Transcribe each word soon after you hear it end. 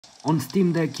On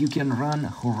Steam Deck, you can run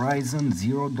Horizon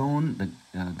Zero Dawn,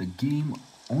 the game,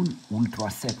 on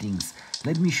ultra settings.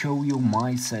 Let me show you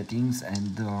my settings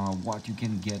and what you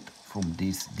can get from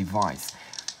this device.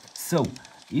 So,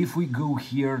 if we go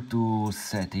here to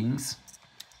settings,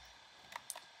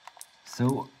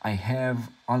 so I have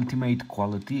ultimate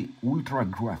quality, ultra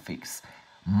graphics.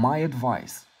 My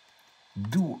advice,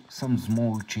 do some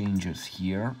small changes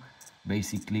here.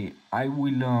 Basically, I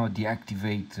will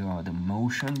deactivate the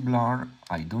motion blur.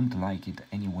 I don't like it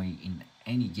anyway in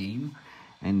any game,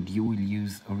 and you will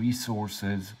use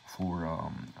resources for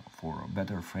a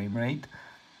better frame rate.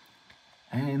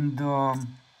 And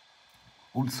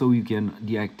also you can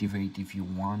deactivate if you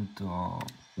want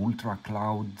ultra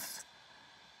clouds.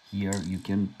 Here you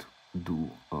can't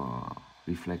do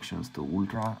reflections to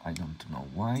ultra, I don't know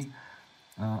why.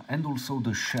 And also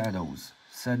the shadows,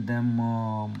 set them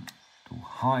to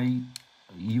high.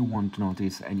 You won't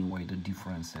notice anyway the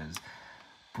differences.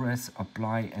 Press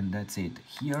apply and that's it.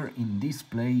 Here in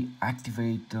display,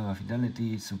 activate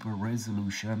fidelity, super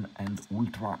resolution and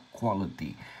ultra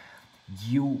quality.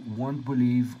 You won't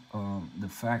believe the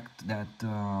fact that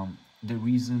there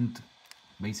isn't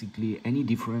basically any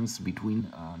difference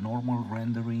between normal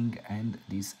rendering and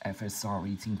this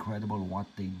FSR. It's incredible what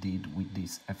they did with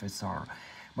this FSR.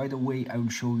 By the way, I will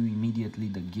show you immediately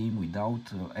the game without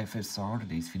FSR,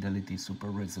 this fidelity super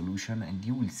resolution, and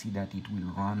you will see that it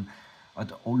will run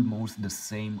at almost the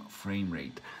same frame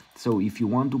rate. So if you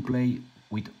want to play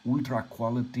with ultra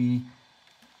quality,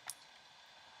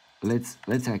 let's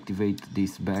activate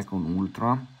this back on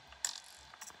ultra.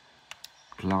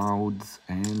 Clouds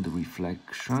and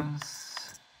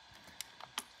reflections.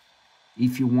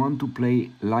 If you want to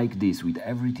play like this with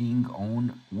everything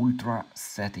on ultra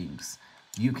settings,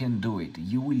 you can do it.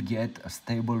 You will get a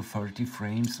stable 30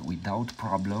 frames without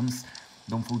problems.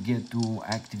 Don't forget to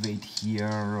activate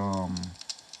here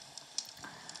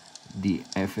the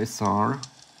FSR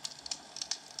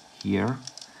here.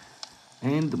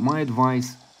 And my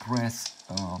advice, press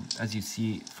as you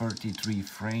see 33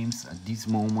 frames at this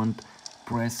moment.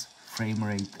 Press frame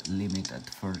rate limit at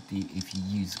 30 if you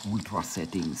use ultra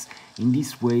settings. In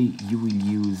this way you will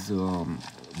use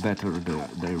better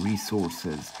the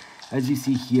resources. As you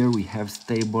see here, we have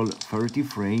stable 30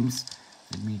 frames.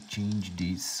 Let me change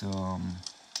this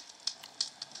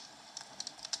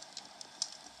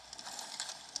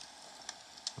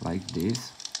like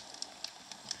this.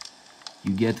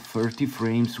 You get 30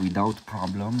 frames without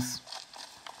problems,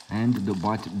 and the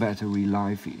battery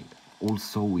life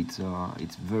also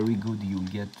it's very good. You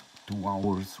get 2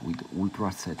 hours with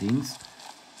ultra settings,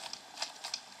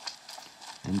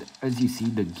 and as you see,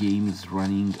 the game is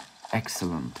running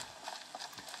excellent.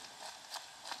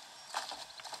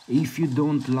 If you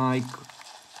don't like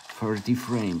 30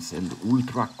 frames and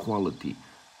ultra quality,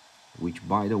 which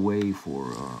by the way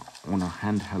for on a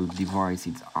handheld device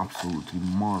it's absolutely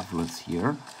marvelous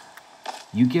here,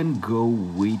 you can go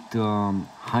with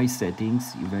high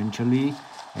settings eventually,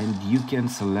 and you can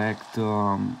select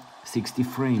 60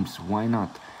 frames, why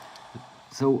not?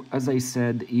 So as I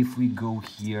said, if we go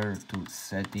here to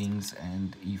settings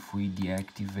and if we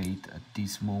deactivate at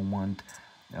this moment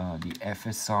the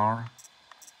FSR,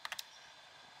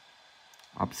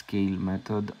 upscale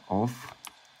method off,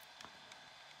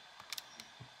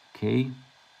 okay,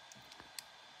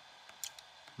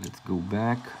 let's go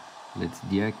back, let's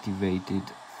deactivate it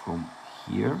from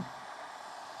here.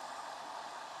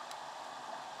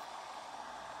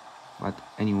 But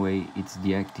anyway, it's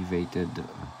deactivated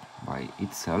by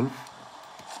itself.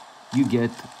 You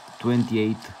get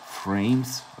 28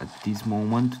 frames at this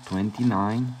moment,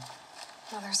 29,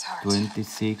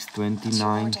 26,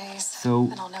 29. So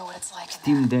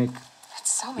Steam Deck,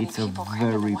 it's a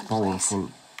very powerful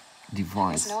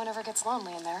device. No one ever gets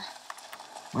lonely in there.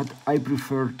 But I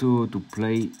prefer to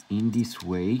play in this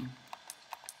way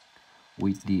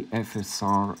with the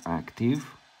FSR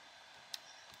active.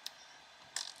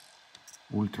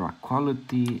 Ultra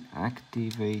quality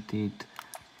activated,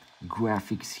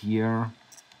 graphics here.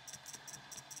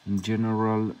 In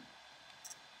general,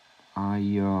 I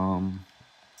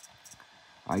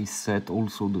set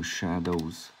also the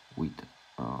shadows with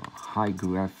high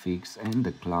graphics, and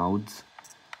the clouds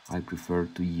I prefer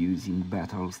to use in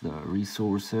battles the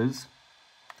resources.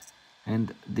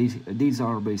 And these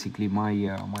are basically my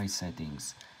my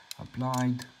settings.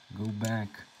 Applied, go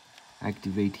back,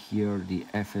 activate here the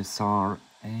FSR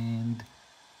and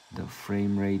the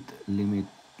frame rate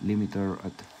limiter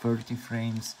at 30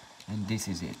 frames, and this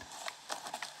is it.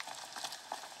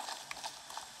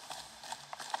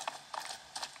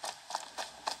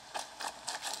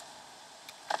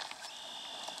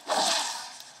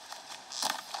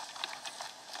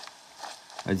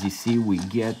 As you see, we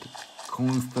get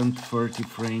constant 30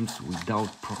 frames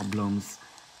without problems,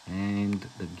 and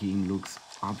the game looks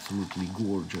absolutely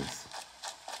gorgeous.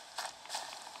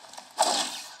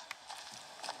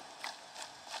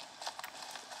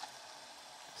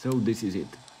 So this is it.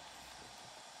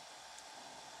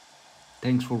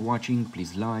 Thanks for watching.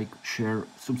 Please like, share,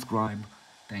 subscribe.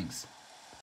 Thanks.